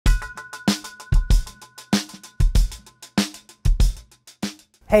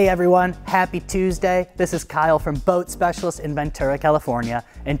Hey everyone, happy Tuesday. This is Kyle from Boat Specialist in Ventura, California,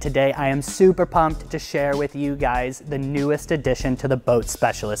 and today I am super pumped to share with you guys the newest addition to the Boat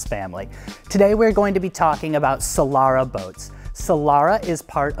Specialist family. Today we're going to be talking about Solara Boats. Solara is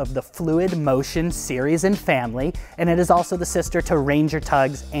part of the Fluid Motion series and family, and it is also the sister to Ranger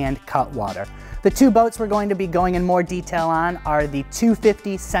Tugs and Cutwater. The two boats we're going to be going in more detail on are the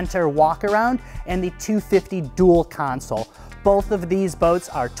 250 center walk-around and the 250 dual console. Both of these boats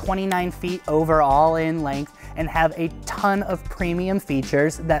are 29 feet overall in length and have a ton of premium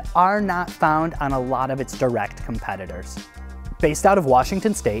features that are not found on a lot of its direct competitors. Based out of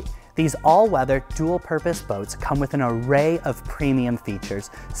Washington State, these all-weather dual-purpose boats come with an array of premium features.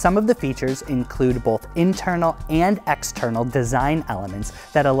 Some of the features include both internal and external design elements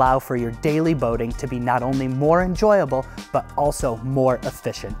that allow for your daily boating to be not only more enjoyable, but also more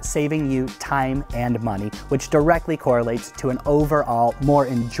efficient, saving you time and money, which directly correlates to an overall more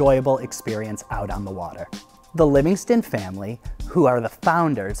enjoyable experience out on the water. The Livingston family, who are the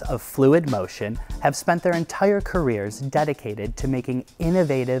founders of Fluid Motion, have spent their entire careers dedicated to making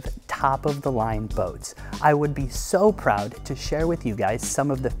innovative, top-of-the-line boats. I would be so proud to share with you guys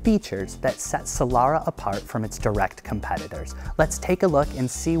some of the features that set Solara apart from its direct competitors. Let's take a look and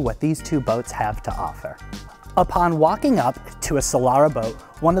see what these two boats have to offer. Upon walking up to a Solara boat,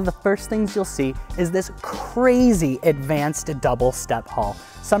 one of the first things you'll see is this crazy advanced double step hull.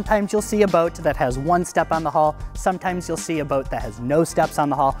 Sometimes you'll see a boat that has one step on the hull, sometimes you'll see a boat that has no steps on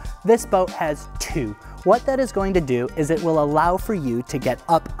the hull. This boat has two. What that is going to do is it will allow for you to get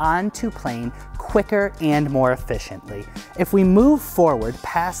up onto plane quicker and more efficiently. If we move forward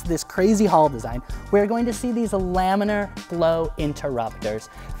past this crazy hull design, we're going to see these laminar flow interrupters.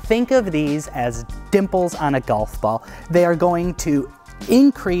 Think of these as dimples on a golf ball. They are going to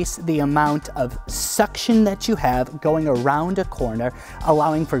increase the amount of suction that you have going around a corner,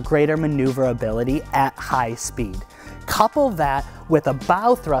 allowing for greater maneuverability at high speed. Couple that with a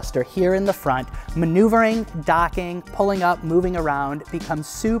bow thruster here in the front, maneuvering, docking, pulling up, moving around becomes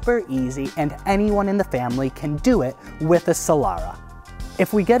super easy, and anyone in the family can do it with a Solara.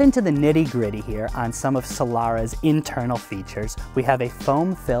 If we get into the nitty-gritty here on some of Solara's internal features, we have a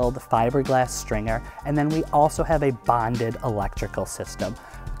foam-filled fiberglass stringer, and then we also have a bonded electrical system.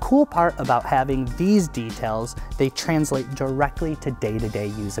 Cool part about having these details, they translate directly to day-to-day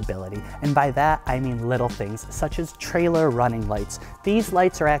usability. And by that, I mean little things such as trailer running lights. These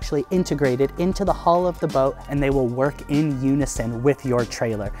lights are actually integrated into the hull of the boat, and they will work in unison with your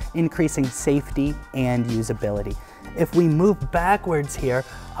trailer, increasing safety and usability. If we move backwards here,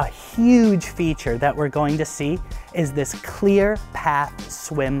 a huge feature that we're going to see is this clear path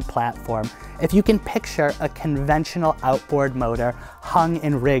swim platform. If you can picture a conventional outboard motor hung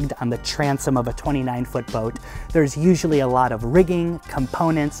and rigged on the transom of a 29-foot boat, there's usually a lot of rigging,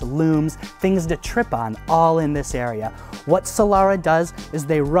 components, looms, things to trip on all in this area. What Solara does is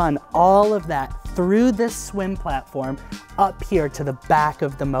they run all of that through this swim platform up here to the back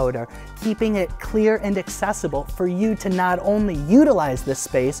of the motor, keeping it clear and accessible for you to not only utilize this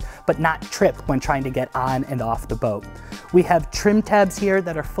space, but not trip when trying to get on and off the boat. We have trim tabs here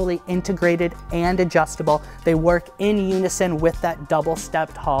that are fully integrated and adjustable. They work in unison with that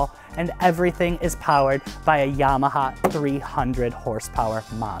double-stepped hull, and everything is powered by a Yamaha 300 horsepower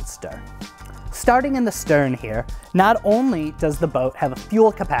monster. Starting in the stern here, not only does the boat have a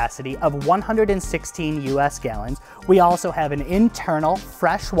fuel capacity of 116 US gallons, we also have an internal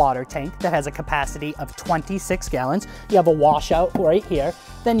fresh water tank that has a capacity of 26 gallons. You have a washout right here.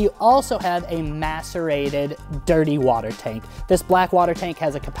 Then you also have a macerated dirty water tank. This black water tank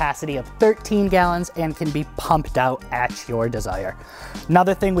has a capacity of 13 gallons and can be pumped out at your desire.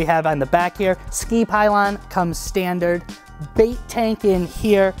 Another thing we have on the back here, ski pylon comes standard, bait tank in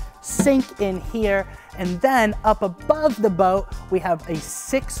here, sink in here, and then up above the boat we have a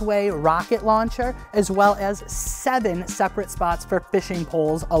 6-way rocket launcher as well as 7 separate spots for fishing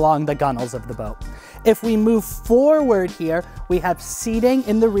poles along the gunnels of the boat. If we move forward here, we have seating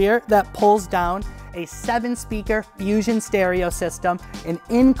in the rear that pulls down, a 7-speaker Fusion stereo system, an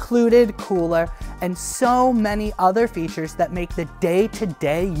included cooler, and so many other features that make the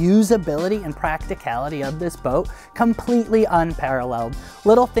day-to-day usability and practicality of this boat completely unparalleled.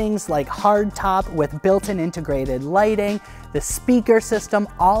 Little things like hard top with built-in integrated lighting, the speaker system,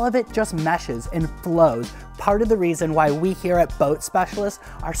 all of it just meshes and flows. Part of the reason why we here at Boat Specialist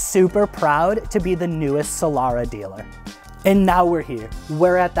are super proud to be the newest Solara dealer. And now we're here.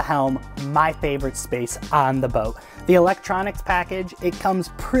 We're at the helm, my favorite space on the boat. The electronics package, it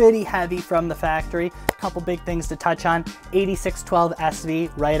comes pretty heavy from the factory. A couple big things to touch on. 8612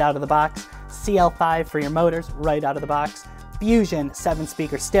 SV right out of the box. CL5 for your motors right out of the box. Fusion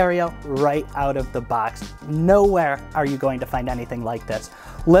 7-speaker stereo right out of the box. Nowhere are you going to find anything like this.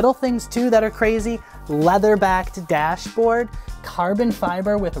 Little things too that are crazy: leather-backed dashboard, carbon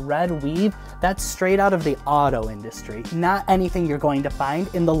fiber with red weave. That's straight out of the auto industry. Not anything you're going to find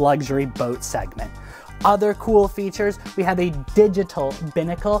in the luxury boat segment. Other cool features, we have a digital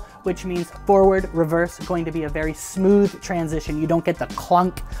binnacle, which means forward, reverse, going to be a very smooth transition. You don't get the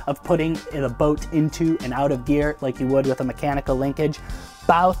clunk of putting the boat into and out of gear like you would with a mechanical linkage.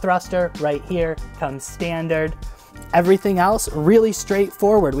 Bow thruster right here comes standard. Everything else really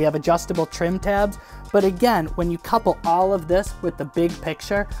straightforward. We have adjustable trim tabs, but again, when you couple all of this with the big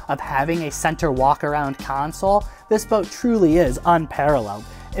picture of having a center walk-around console, this boat truly is unparalleled.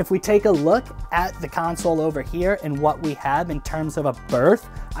 If we take a look at the console over here and what we have in terms of a berth,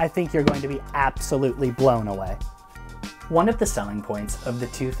 I think you're going to be absolutely blown away. One of the selling points of the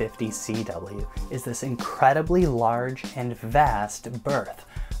 250 CW is this incredibly large and vast berth.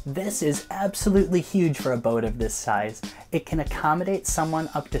 This is absolutely huge for a boat of this size. It can accommodate someone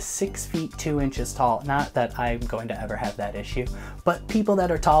up to 6 feet 2 inches tall. Not that I'm going to ever have that issue, but people that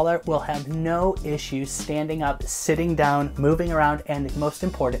are taller will have no issue standing up, sitting down, moving around, and most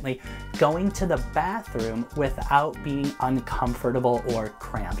importantly, going to the bathroom without being uncomfortable or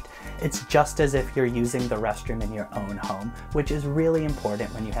cramped. It's just as if you're using the restroom in your own home, which is really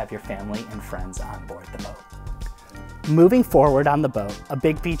important when you have your family and friends on board the boat. Moving forward on the boat, a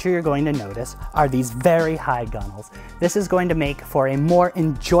big feature you're going to notice are these very high gunnels. This is going to make for a more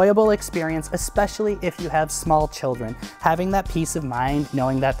enjoyable experience, especially if you have small children. Having that peace of mind,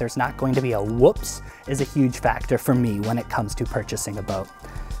 knowing that there's not going to be a whoops, is a huge factor for me when it comes to purchasing a boat.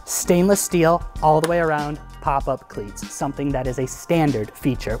 Stainless steel all the way around, pop-up cleats, something that is a standard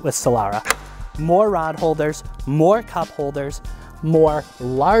feature with Solara. More rod holders, more cup holders, more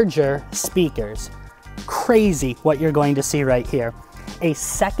larger speakers. Crazy what you're going to see right here. A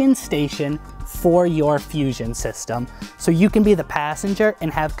second station for your Fusion system, so you can be the passenger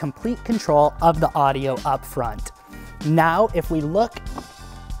and have complete control of the audio up front. Now, if we look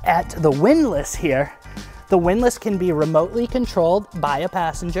at the windlass here, the windlass can be remotely controlled by a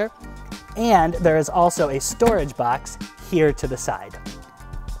passenger, and there is also a storage box here to the side.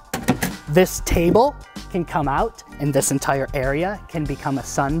 This table can come out, and this entire area can become a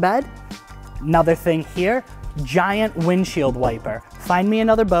sunbed. Another thing here, giant windshield wiper. Find me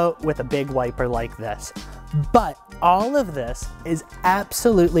another boat with a big wiper like this. But all of this is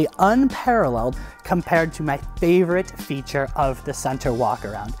absolutely unparalleled compared to my favorite feature of the center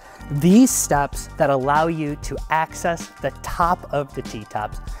walk-around. These steps that allow you to access the top of the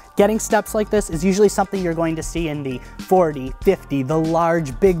T-tops. Getting steps like this is usually something you're going to see in the 40, 50, the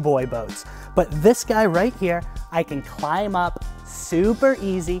large big boy boats. But this guy right here, I can climb up super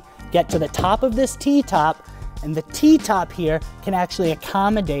easy, get to the top of this T-top, and the T-top here can actually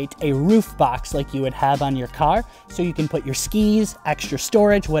accommodate a roof box like you would have on your car, so you can put your skis, extra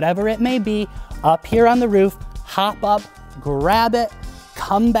storage, whatever it may be, up here on the roof, hop up, grab it,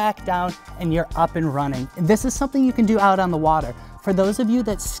 come back down, and you're up and running. And this is something you can do out on the water. For those of you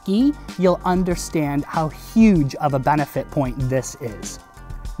that ski, you'll understand how huge of a benefit point this is.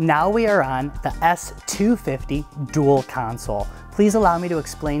 Now we are on the S-250 dual console. Please allow me to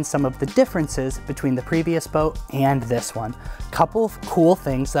explain some of the differences between the previous boat and this one. Couple of cool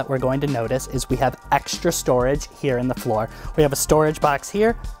things that we're going to notice is we have extra storage here in the floor. We have a storage box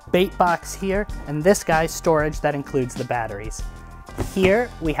here, bait box here, and this guy's storage that includes the batteries. Here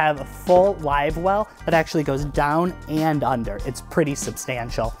we have a full live well that actually goes down and under. It's pretty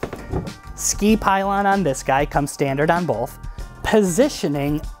substantial. Ski pylon on this guy comes standard on both.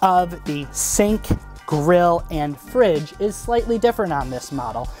 Positioning of the sink, grill, and fridge is slightly different on this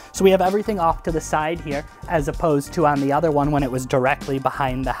model. So we have everything off to the side here as opposed to on the other one when it was directly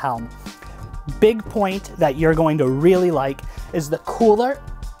behind the helm. Big point that you're going to really like is the cooler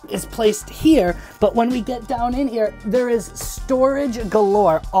is placed here, but when we get down in here, there is storage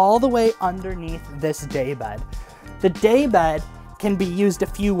galore all the way underneath this daybed. The daybed can be used a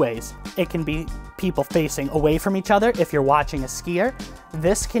few ways. It can be people facing away from each other if you're watching a skier.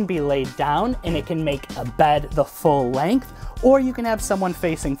 This can be laid down and it can make a bed the full length, or you can have someone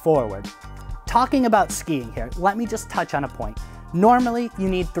facing forward. Talking about skiing here, let me just touch on a point. Normally, you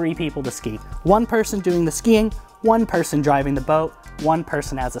need 3 people to ski. 1 person doing the skiing, 1 person driving the boat, 1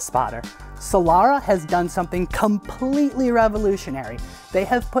 person as a spotter. Solara has done something completely revolutionary. They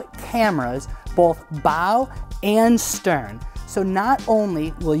have put cameras both bow and stern. So not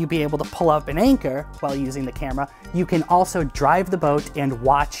only will you be able to pull up an anchor while using the camera, you can also drive the boat and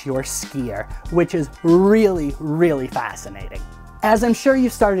watch your skier, which is really, really fascinating. As I'm sure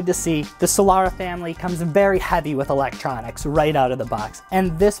you've started to see, the Solara family comes very heavy with electronics right out of the box,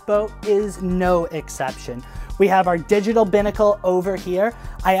 and this boat is no exception. We have our digital binnacle over here.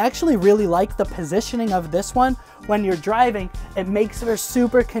 I actually really like the positioning of this one. When you're driving, it makes it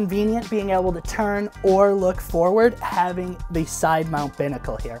super convenient being able to turn or look forward, having the side mount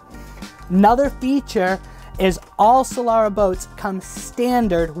binnacle here. Another feature is all Solara boats come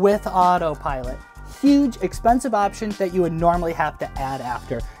standard with autopilot. Huge, expensive option that you would normally have to add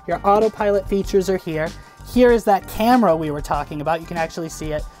after. Your autopilot features are here. Here is that camera we were talking about. You can actually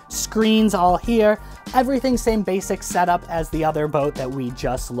see it. Screens all here. Everything same basic setup as the other boat that we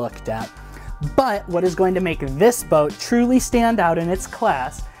just looked at. But what is going to make this boat truly stand out in its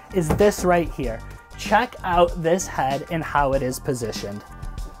class is this right here. Check out this head and how it is positioned.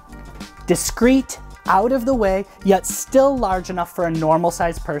 Discreet, out of the way, yet still large enough for a normal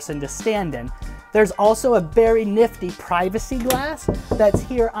sized person to stand in. There's also a very nifty privacy glass that's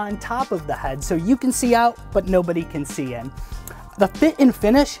here on top of the head, so you can see out, but nobody can see in. The fit and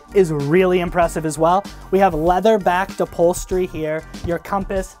finish is really impressive as well. We have leather backed upholstery here, your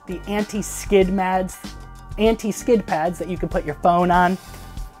compass, the anti-skid pads that you can put your phone on.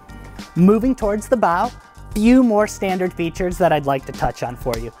 Moving towards the bow, few more standard features that I'd like to touch on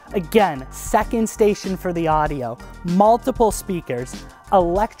for you. Again, second station for the audio, multiple speakers,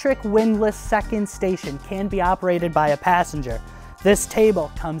 electric windlass second station can be operated by a passenger. This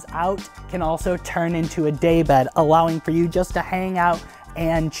table comes out, can also turn into a day bed, allowing for you just to hang out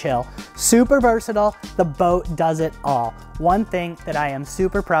and chill. Super versatile, the boat does it all. One thing that I am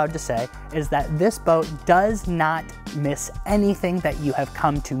super proud to say is that this boat does not miss anything that you have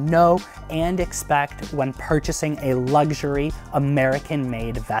come to know and expect when purchasing a luxury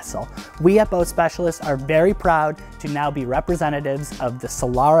American-made vessel. We at Boat Specialists are very proud to now be representatives of the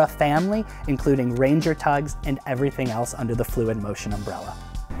Solara family, including Ranger Tugs and everything else under the Fluid Motion umbrella.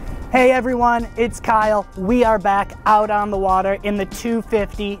 Hey everyone, it's Kyle. We are back out on the water in the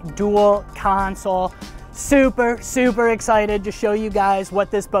 250 dual console. Super excited to show you guys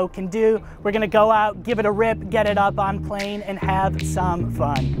what this boat can do. We're gonna go out, give it a rip, get it up on plane, and have some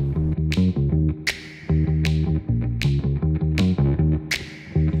fun.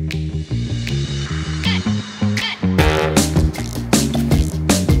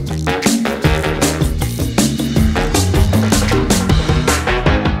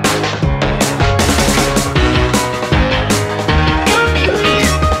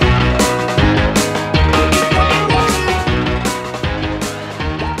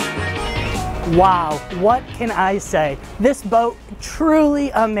 Wow, what can I say? This boat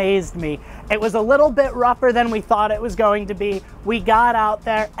truly amazed me. It was a little bit rougher than we thought it was going to be. We got out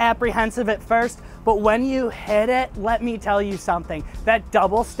there apprehensive at first, but when you hit it, let me tell you something. That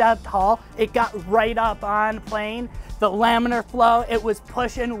double-stepped hull, it got right up on plane. The laminar flow, it was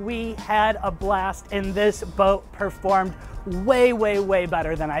pushing. We had a blast, and this boat performed way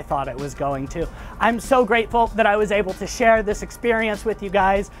better than I thought it was going to. I'm so grateful that I was able to share this experience with you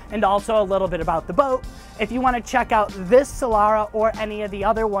guys and also a little bit about the boat. If you want to check out this Solara or any of the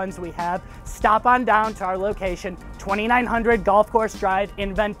other ones we have, stop on down to our location, 2900 Golf Course Drive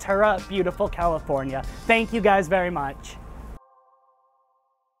in Ventura, beautiful California. Thank you guys very much.